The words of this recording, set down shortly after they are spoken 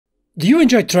Do you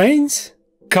enjoy trains,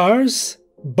 cars,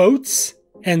 boats,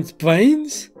 and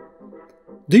planes?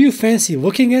 Do you fancy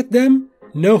looking at them,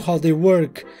 know how they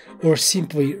work, or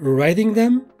simply riding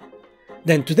them?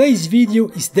 Then today's video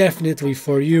is definitely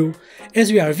for you,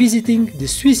 as we are visiting the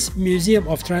Swiss Museum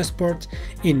of Transport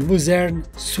in Luzern,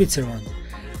 Switzerland,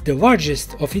 the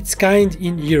largest of its kind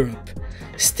in Europe.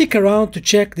 Stick around to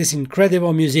check this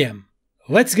incredible museum.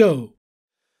 Let's go!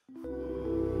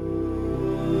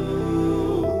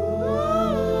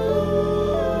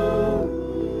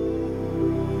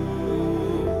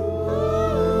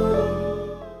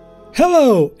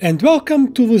 Hello and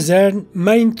welcome to Luzern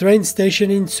main train station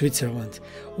in Switzerland,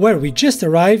 where we just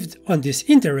arrived on this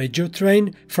interregio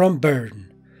train from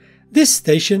Bern. This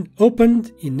station opened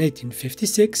in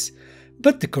 1856,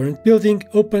 but the current building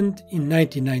opened in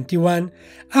 1991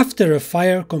 after a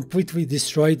fire completely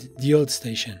destroyed the old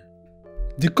station.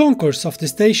 The concourse of the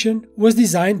station was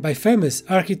designed by famous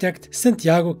architect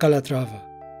Santiago Calatrava.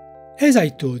 As I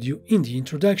told you in the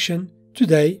introduction,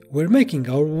 today we're making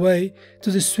our way to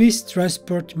the Swiss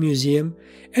Transport Museum,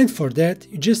 and for that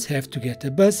you just have to get a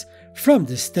bus from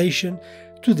the station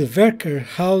to the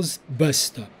Werkerhaus bus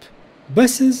stop.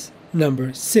 Buses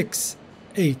number 6,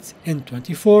 8 and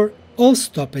 24 all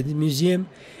stop at the museum,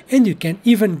 and you can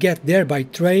even get there by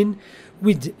train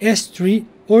with the S3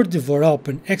 or the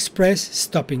Voralpen Express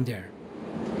stopping there.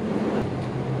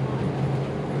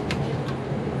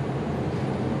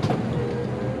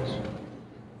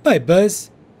 By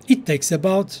bus, it takes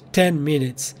about 10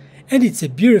 minutes, and it's a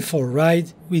beautiful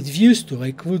ride with views to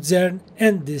Lake Luzern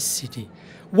and this city,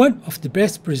 one of the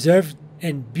best preserved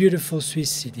and beautiful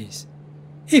Swiss cities.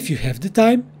 If you have the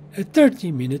time, a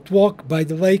 30-minute walk by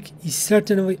the lake is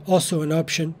certainly also an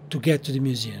option to get to the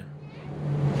museum.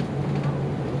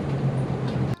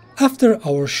 After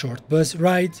our short bus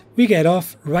ride, we get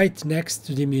off right next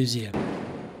to the museum.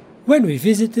 When we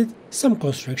visited, some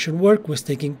construction work was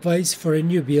taking place for a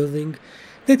new building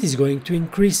that is going to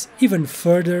increase even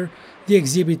further the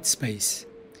exhibit space.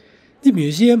 The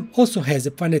museum also has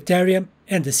a planetarium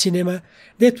and a cinema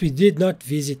that we did not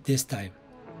visit this time.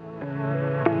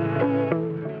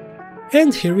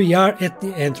 And here we are at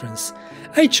the entrance.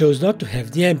 I chose not to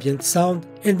have the ambient sound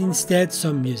and instead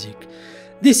some music.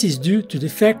 This is due to the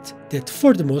fact that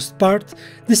for the most part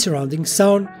the surrounding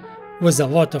sound was a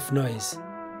lot of noise.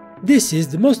 This is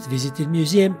the most visited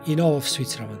museum in all of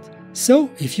Switzerland,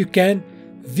 so if you can,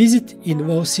 visit in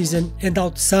low season and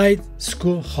outside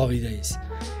school holidays.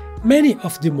 Many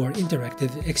of the more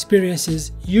interactive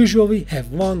experiences usually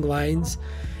have long lines,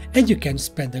 and you can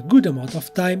spend a good amount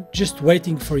of time just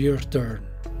waiting for your turn.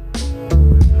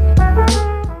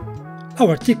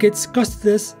 Our tickets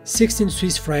costed us 16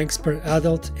 Swiss francs per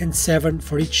adult and 7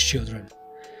 for each children.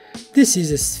 This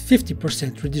is a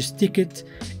 50% reduced ticket,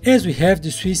 as we have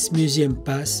the Swiss Museum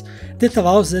Pass that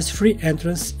allows us free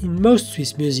entrance in most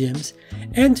Swiss museums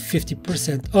and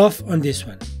 50% off on this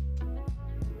one.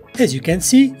 As you can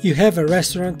see, you have a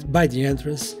restaurant by the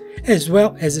entrance, as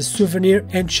well as a souvenir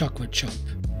and chocolate shop.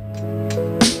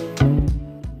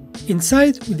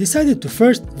 Inside, we decided to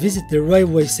first visit the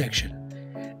railway section,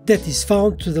 that is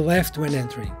found to the left when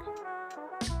entering.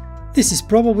 This is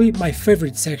probably my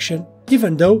favorite section,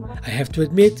 even though I have to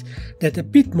admit that a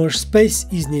bit more space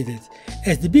is needed,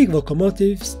 as the big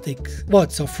locomotives take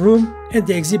lots of room and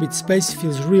the exhibit space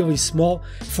feels really small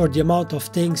for the amount of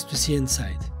things to see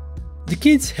inside. The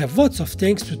kids have lots of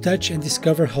things to touch and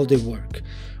discover how they work,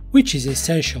 which is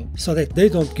essential so that they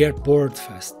don't get bored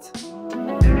fast.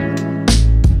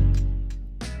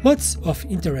 Lots of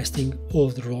interesting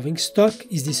old rolling stock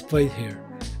is displayed here,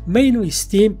 mainly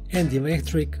steam and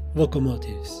electric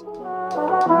locomotives.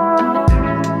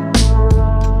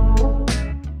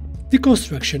 The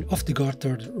construction of the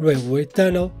Gotthard railway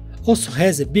tunnel also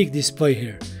has a big display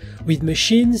here, with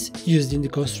machines used in the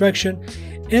construction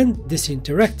and this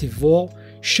interactive wall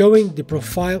showing the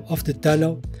profile of the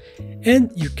tunnel,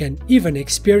 and you can even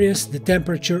experience the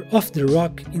temperature of the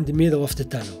rock in the middle of the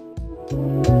tunnel.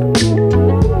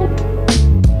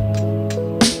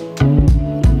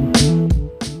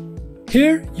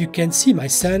 Here you can see my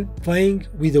son playing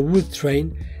with a wood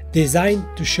train designed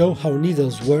to show how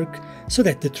needles work so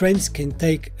that the trains can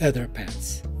take other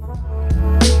paths.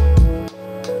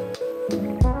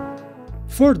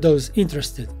 For those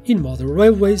interested in modern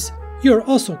railways, you are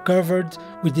also covered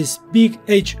with this big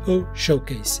HO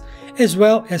showcase, as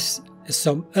well as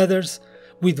some others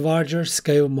with larger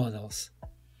scale models.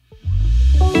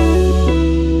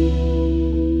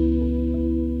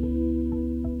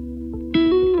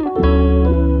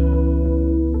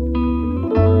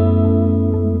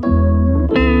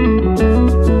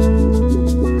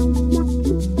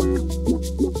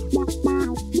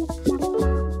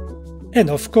 And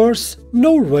of course,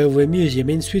 no railway museum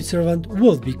in Switzerland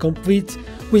would be complete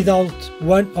without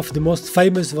one of the most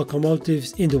famous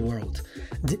locomotives in the world,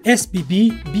 the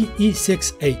SBB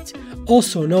BE68,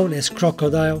 also known as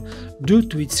crocodile due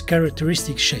to its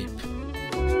characteristic shape.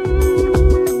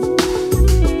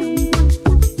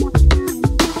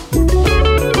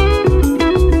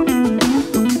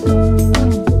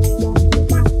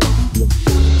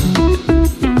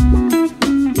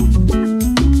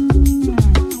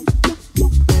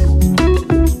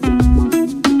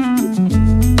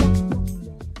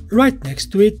 Right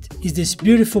next to it is this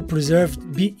beautiful preserved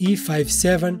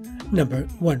BE57 number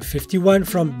 151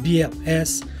 from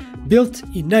BLS, built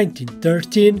in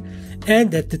 1913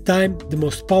 and at the time the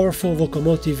most powerful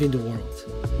locomotive in the world.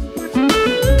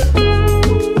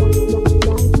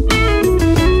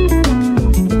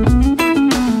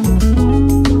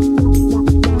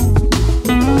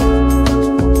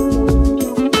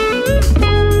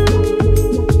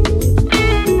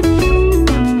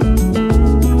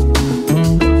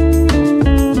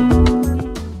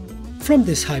 From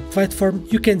this high platform,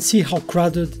 you can see how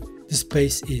crowded the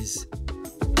space is.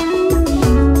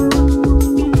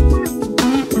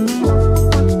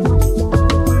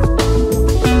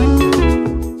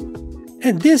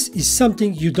 And this is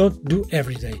something you don't do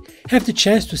every day. Have the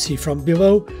chance to see from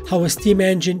below how a steam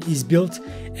engine is built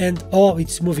and all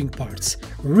its moving parts.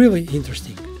 Really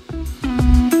interesting.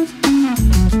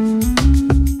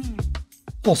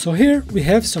 Also here we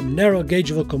have some narrow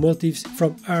gauge locomotives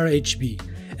from RHB.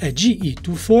 A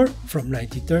GE24 from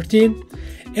 1913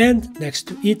 and next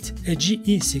to it a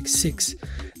GE66,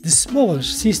 the smaller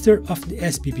sister of the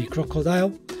SBB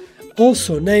crocodile,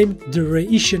 also named the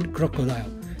Rhaetian crocodile,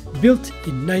 built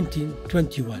in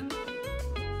 1921.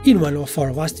 In one of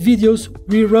our last videos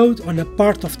we rode on a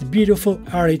part of the beautiful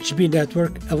RHB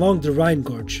network along the Rhine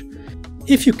Gorge.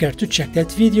 If you care to check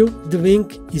that video, the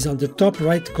link is on the top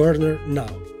right corner now.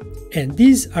 And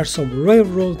these are some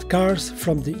railroad cars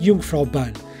from the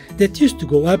Jungfraubahn that used to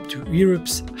go up to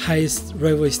Europe's highest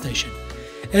railway station.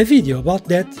 A video about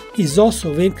that is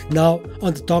also linked now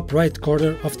on the top right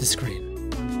corner of the screen.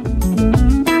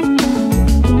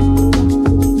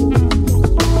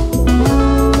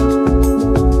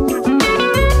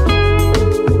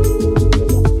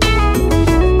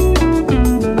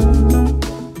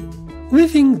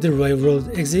 Leaving the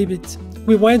railroad exhibit,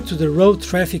 we went to the road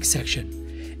traffic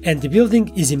section, and the building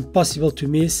is impossible to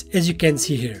miss, as you can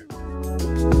see here.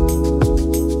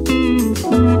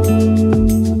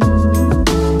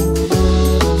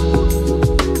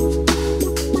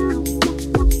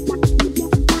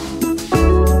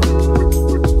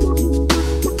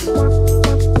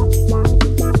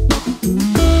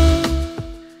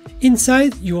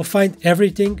 Inside you will find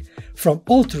everything from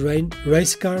all-terrain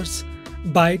race cars,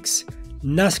 bikes,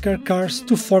 NASCAR cars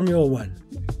to Formula 1.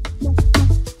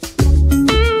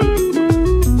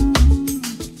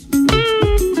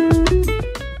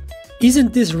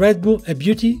 Isn't this Red Bull a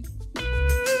beauty?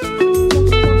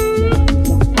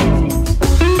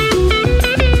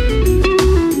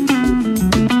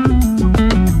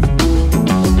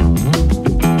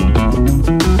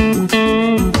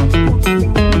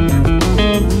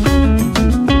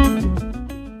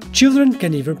 Children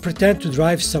can even pretend to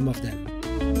drive some of them.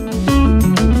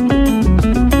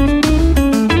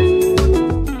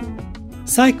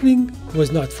 Cycling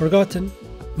was not forgotten,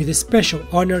 with a special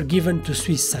honor given to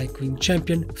Swiss cycling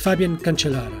champion Fabian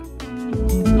Cancellara.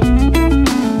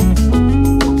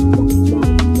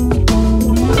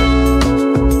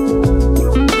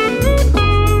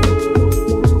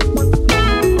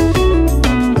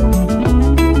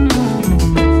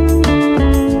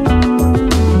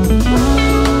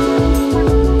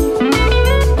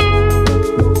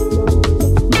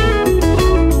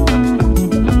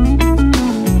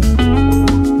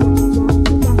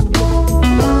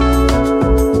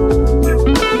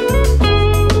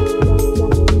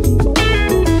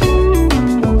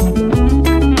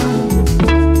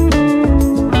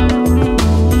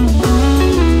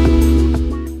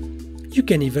 You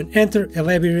can even enter a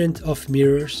labyrinth of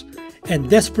mirrors and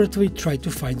desperately try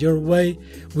to find your way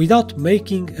without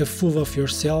making a fool of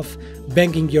yourself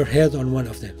banging your head on one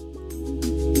of them.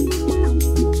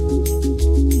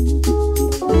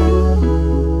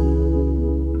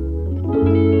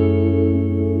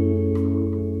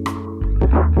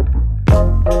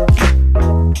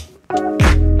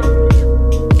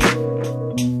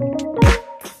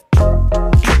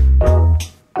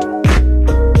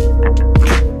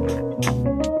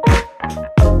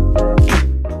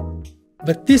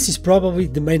 But this is probably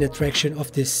the main attraction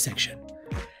of this section.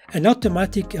 An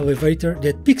automatic elevator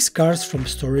that picks cars from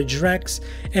storage racks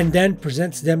and then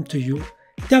presents them to you,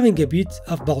 telling a bit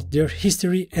about their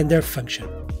history and their function.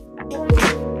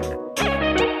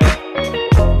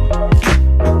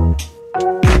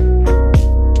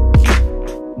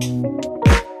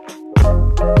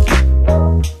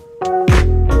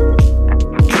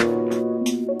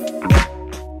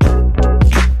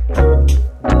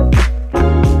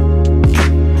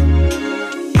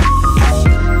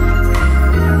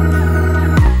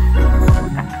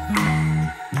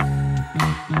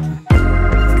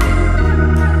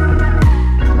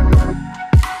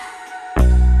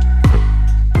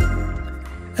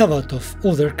 A lot of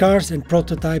older cars and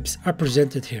prototypes are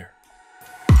presented here.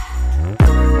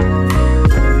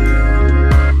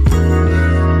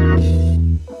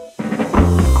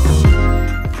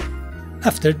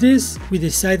 After this, we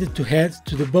decided to head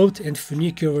to the boat and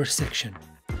funicular section.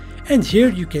 And here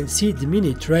you can see the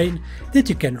mini train that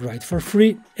you can ride for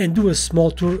free and do a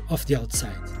small tour of the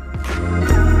outside.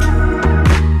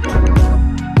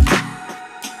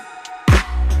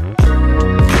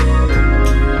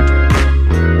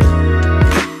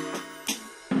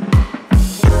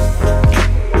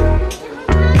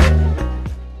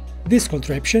 This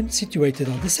contraption, situated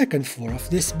on the second floor of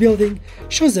this building,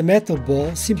 shows a metal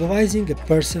ball symbolizing a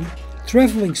person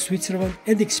traveling Switzerland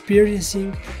and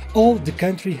experiencing all the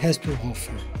country has to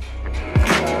offer.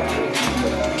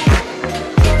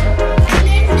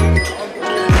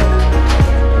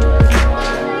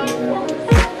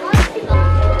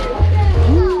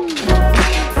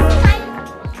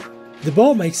 The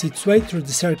ball makes its way through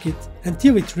the circuit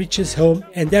until it reaches home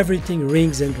and everything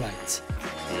rings and lights.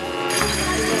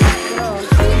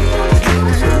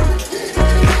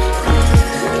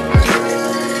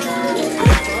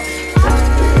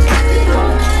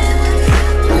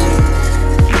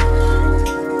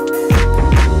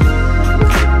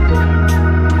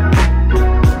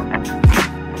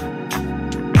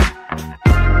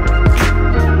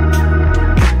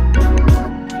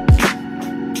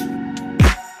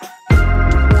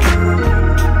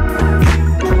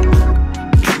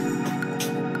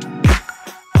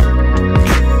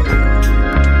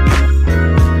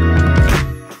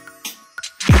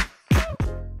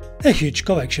 A huge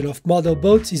collection of model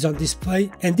boats is on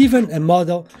display, and even a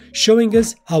model showing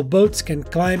us how boats can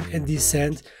climb and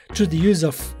descend through the use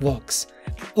of locks,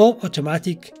 all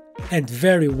automatic and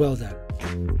very well done.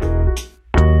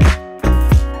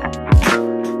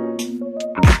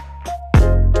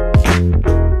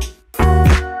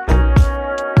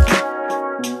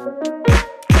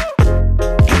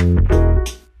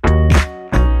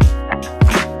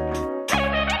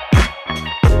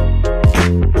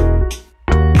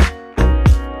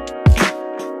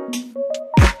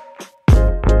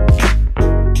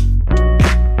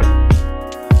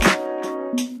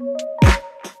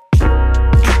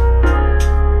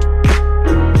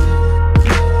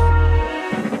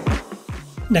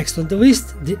 Next on the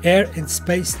list, the air and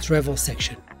space travel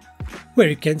section, where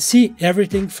you can see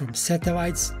everything from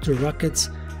satellites to rockets,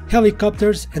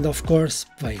 helicopters and of course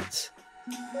planes.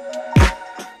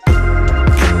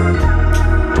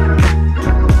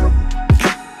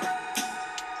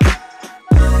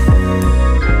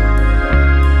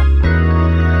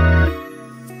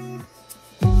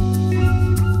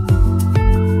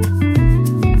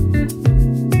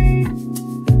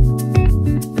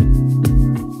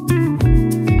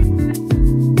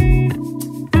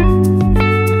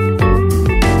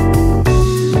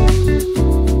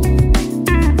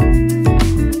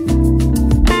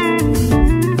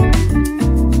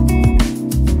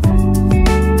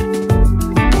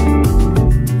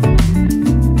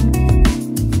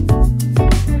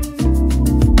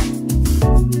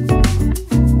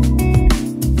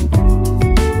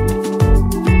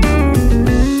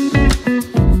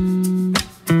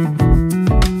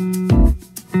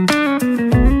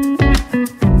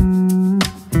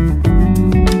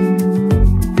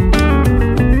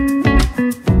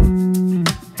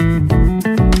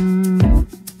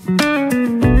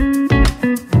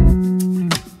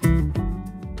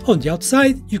 On the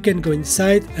outside, you can go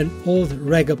inside an old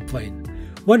Rega plane,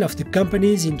 one of the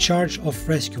companies in charge of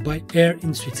rescue by air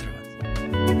in Switzerland.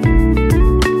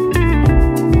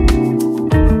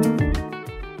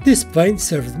 This plane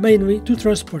served mainly to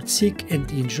transport sick and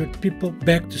injured people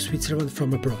back to Switzerland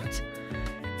from abroad,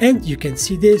 and you can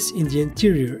see this in the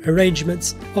interior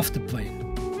arrangements of the plane.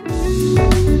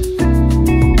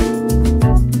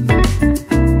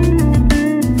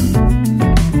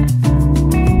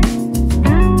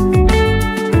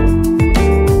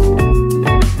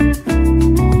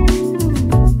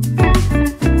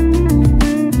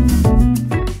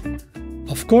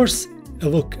 Of course, a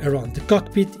look around the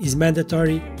cockpit is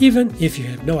mandatory even if you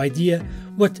have no idea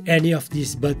what any of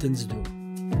these buttons do.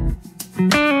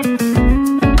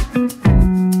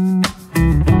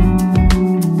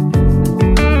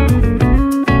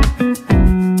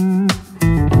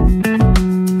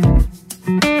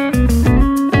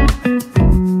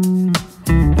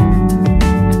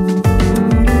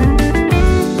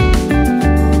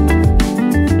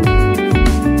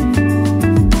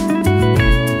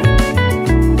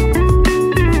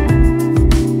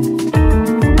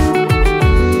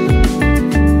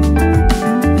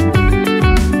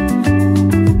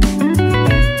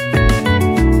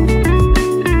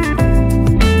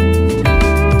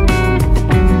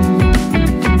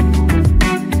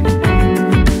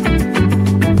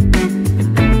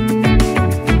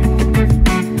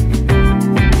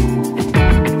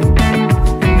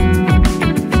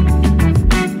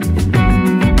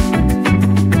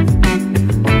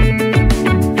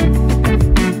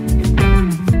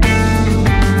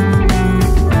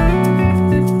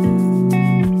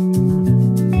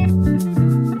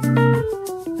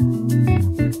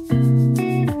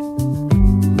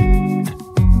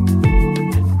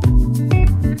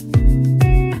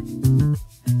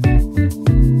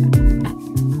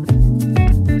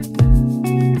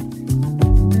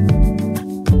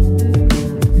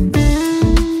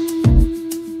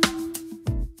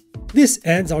 This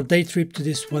ends our day trip to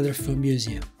this wonderful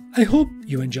museum. I hope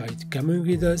you enjoyed coming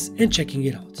with us and checking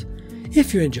it out.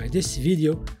 If you enjoyed this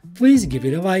video, please give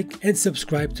it a like and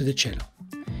subscribe to the channel.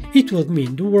 It would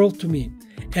mean the world to me,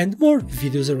 and more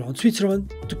videos around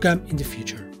Switzerland to come in the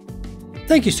future.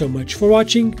 Thank you so much for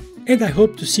watching, and I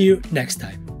hope to see you next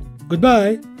time.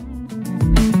 Goodbye!